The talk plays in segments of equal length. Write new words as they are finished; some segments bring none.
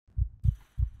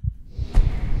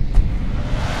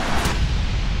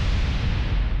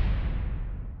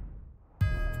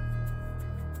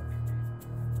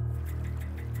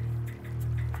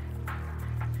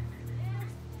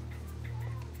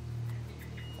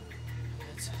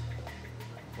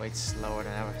Weight's lower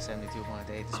than ever, 72.8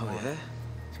 this morning. Yeah?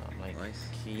 So I'm like Nice.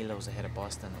 kilos ahead of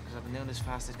Boston. Because I've been doing this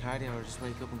fasted cardio, I just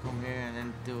wake up and come here and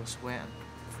then do a sweat.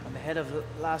 I'm ahead of the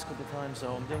last couple of times,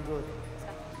 so I'm doing good.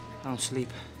 I don't sleep.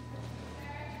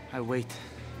 I wait.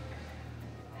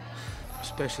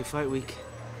 Especially fight week.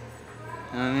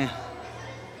 You know what I mean?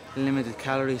 Limited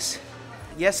calories.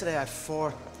 Yesterday I had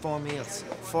four meals.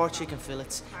 4 chicken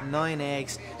fillets, 9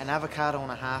 eggs, an avocado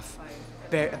and a half,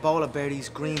 a bowl of berries,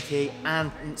 green tea,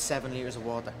 and 7 litres of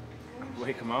water.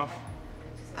 Weight come off?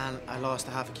 And I lost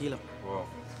a half a kilo. Whoa.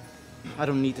 I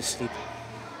don't need to sleep.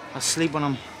 I'll sleep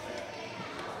when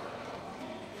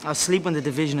the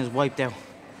division is wiped out.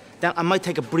 Then I might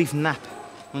take a brief nap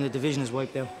when the division is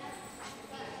wiped out.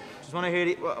 Just want to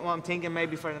hear what I'm thinking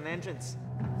maybe for an entrance.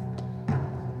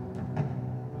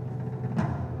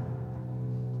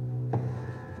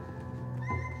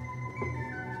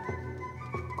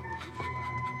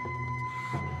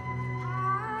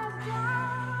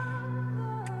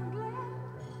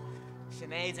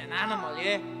 Sinead's an animal,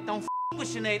 yeah? Don't f with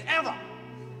Sinead ever!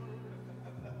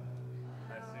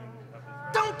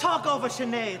 Don't talk over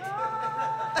Sinead!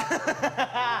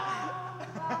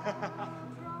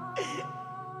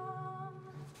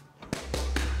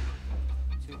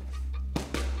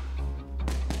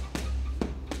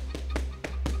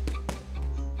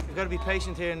 You've got to be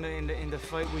patient here in the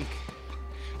fight week.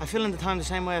 I fill in the time the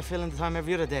same way I fill in the time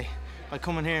every other day. By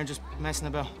coming here and just messing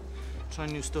about,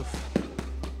 trying new stuff.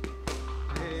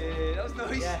 Hey, that was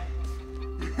nice. Yeah.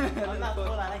 I'm not full,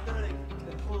 I like the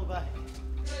pull back.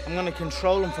 I'm gonna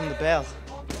control him from the bell.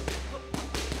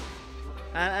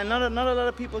 And not a lot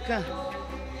of people can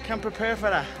prepare for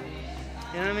that.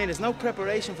 You know what I mean? There's no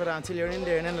preparation for that until you're in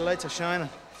there and then the lights are shining.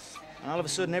 And all of a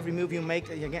sudden, every move you make,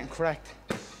 you're getting cracked.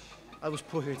 I was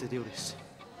put here to do this.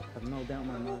 I have no doubt in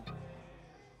my mind.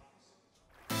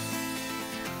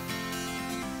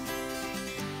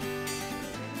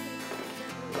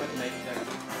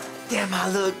 Damn, I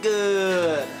look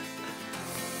good.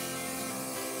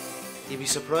 You'd be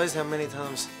surprised how many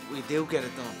times we do get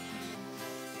it done.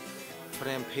 For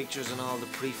them pictures and all the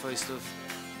pre-fight stuff,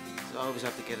 I always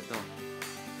have to get it done.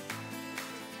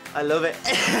 I love it.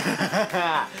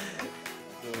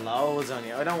 Loads on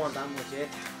you. I don't want that much yet.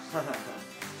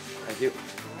 Thank you.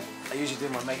 I usually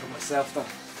do my makeup myself though.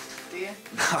 Do you?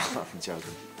 No, I'm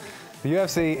joking. The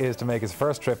UFC is to make its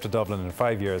first trip to Dublin in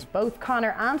 5 years. Both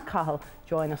Conor and Cathal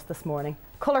join us this morning.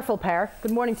 Colourful pair.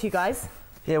 Good morning to you guys.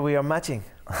 Yeah, we are matching.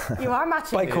 You are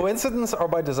matching. By coincidence or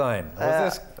by design?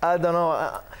 I don't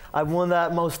know. I won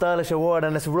that most stylish award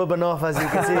and it's rubbing off, as you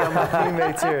can see, on my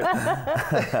teammates here.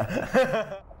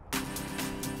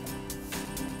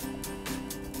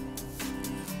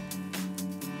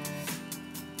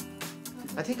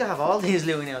 I think I have all these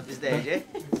Louis now at this stage, eh?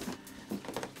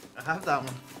 I have that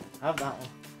one. I have that one.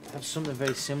 I have something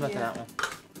very similar to that one.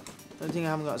 The only thing I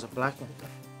haven't got is a black one.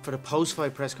 For the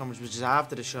post-fight press conference, which is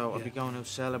after the show, I'll be going out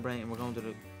celebrating. We're going to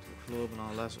the club and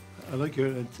all that. So. I like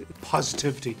your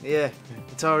positivity. Yeah,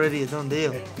 it's already a done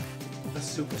deal. Yeah. That's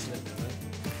super slim, right?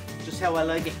 Just how I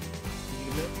like it.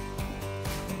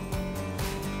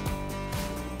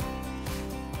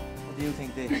 What do you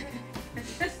think, Dave?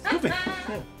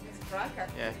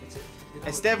 Yeah,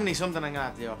 it's definitely something I'm gonna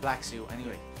have to do, a black suit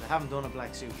anyway. I haven't done a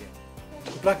black suit yet.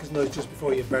 The black is nice just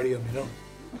before you bury him, you know?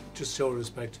 Just show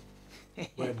respect.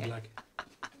 Wearing black.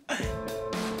 I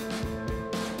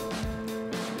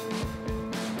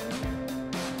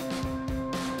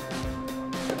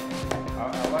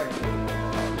like it.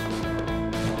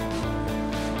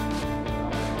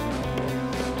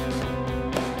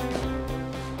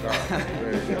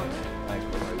 There you go. Nice.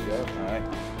 There you go. All right.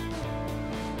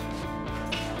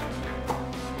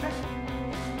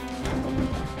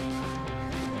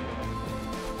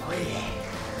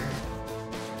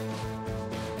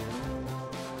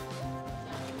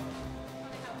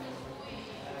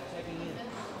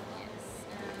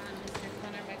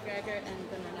 Conor McGregor and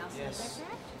Gunnar Nelson. Yes. Is that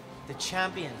correct? The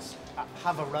champions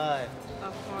have arrived.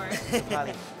 Of course.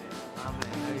 Paddy.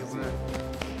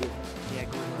 Yeah,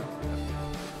 good man.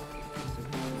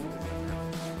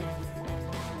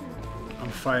 I'm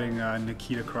fighting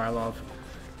Nikita Krylov.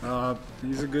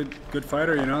 He's a good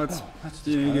fighter, you know. It's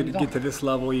you get to this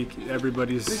level,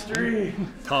 everybody's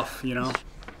tough, you know.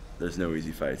 There's no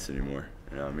easy fights anymore.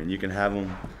 You know, I mean, you can have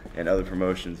them in other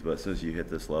promotions, but as soon as you hit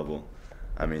this level,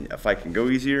 I mean, a fight can go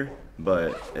easier,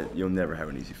 but you'll never have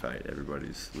an easy fight.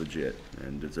 Everybody's legit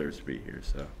and deserves to be here.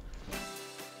 So.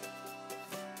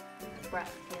 Brett,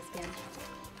 ESPN.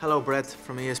 Hello, Brett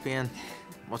from ESPN.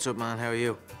 What's up, man? How are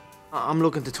you? I'm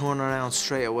looking to turn around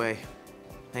straight away.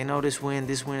 I know this win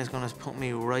is going to put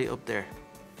me right up there.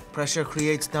 Pressure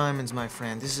creates diamonds, my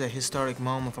friend. This is a historic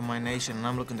moment for my nation, and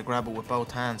I'm looking to grab it with both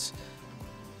hands.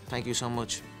 Thank you so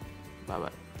much. Bye-bye.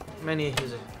 How many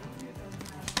is it?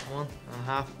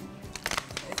 1.5?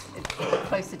 It's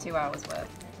close to 2 hours worth.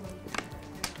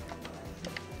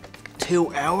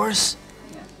 2 hours?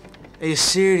 Yeah. Are you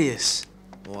serious?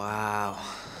 Wow,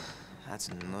 that's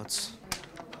nuts.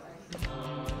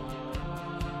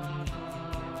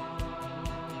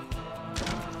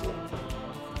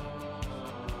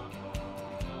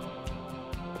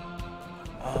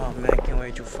 Oh man, can't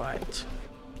wait to fight.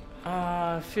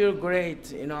 I feel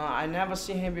great. You know, I never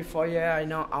seen him before. Yeah, I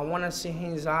know. I wanna see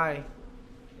his eye.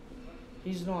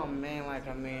 He's not a man like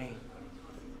a man.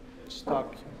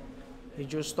 Stuck. He's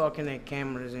just stuck in the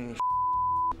cameras and.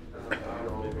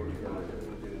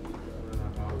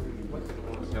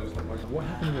 What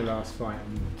happened in the last fight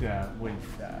with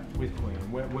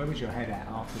Quinn? Where was your head at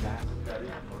after that?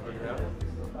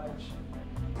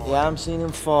 Yeah, I'm seeing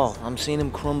him fall. I'm seeing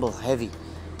him crumble heavy.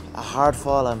 A hard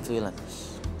fall I'm feeling.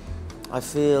 I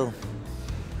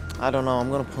don't know, I'm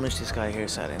gonna punish this guy here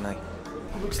Saturday night.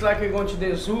 Looks like you're going to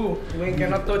the zoo. You ain't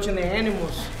cannot touch any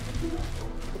animals.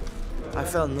 I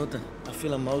felt nothing. I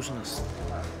feel emotionless.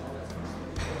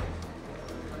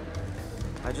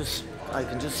 I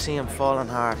can just see him falling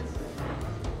hard.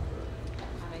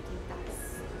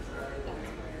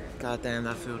 God damn,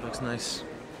 that food looks nice.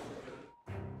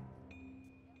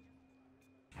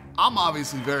 I'm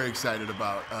obviously very excited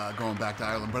about going back to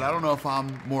Ireland, but I don't know if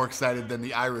I'm more excited than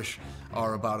the Irish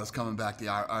are about us coming back to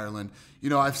Ireland. You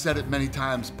know, I've said it many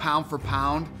times, pound for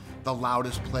pound, the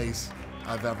loudest place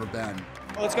I've ever been.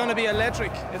 Oh, it's going to be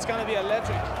electric. It's going to be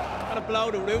electric. Going to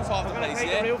blow the roof off the place,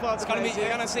 yeah? The roof off it's going to be, you're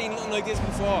going to see nothing like this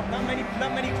before. Not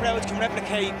many crowds can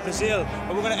replicate Brazil,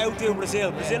 but we're going to outdo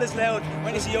Brazil. Brazil is loud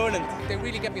when you see Ireland. They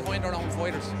really get behind their own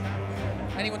fighters.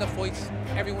 Anyone that fights,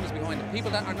 everyone is behind them.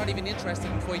 People that are not even interested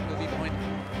in fighting will be behind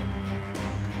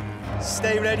them.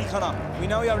 Stay ready, Conor. We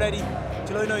know you're ready.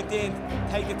 July 19th,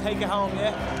 take it home,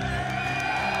 yeah?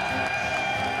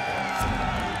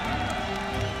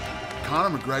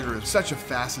 Conor McGregor is such a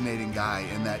fascinating guy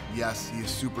in that, yes, he is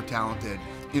super talented.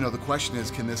 You know, the question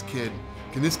is, can this kid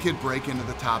break into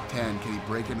the top 10? Can he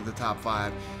break into the top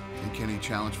 5? And can he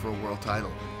challenge for a world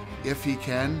title? If he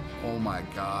can, oh my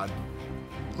God,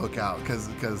 look out, because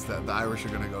the Irish are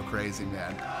going to go crazy,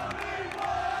 man.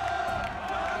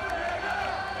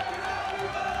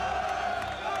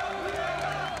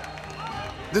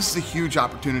 This is a huge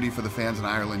opportunity for the fans in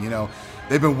Ireland. You know,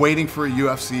 they've been waiting for a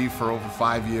UFC for over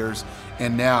 5 years,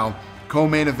 and now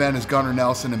co-main event is Gunnar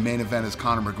Nelson and main event is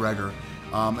Conor McGregor,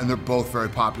 and they're both very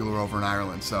popular over in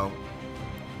Ireland, so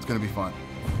it's going to be fun.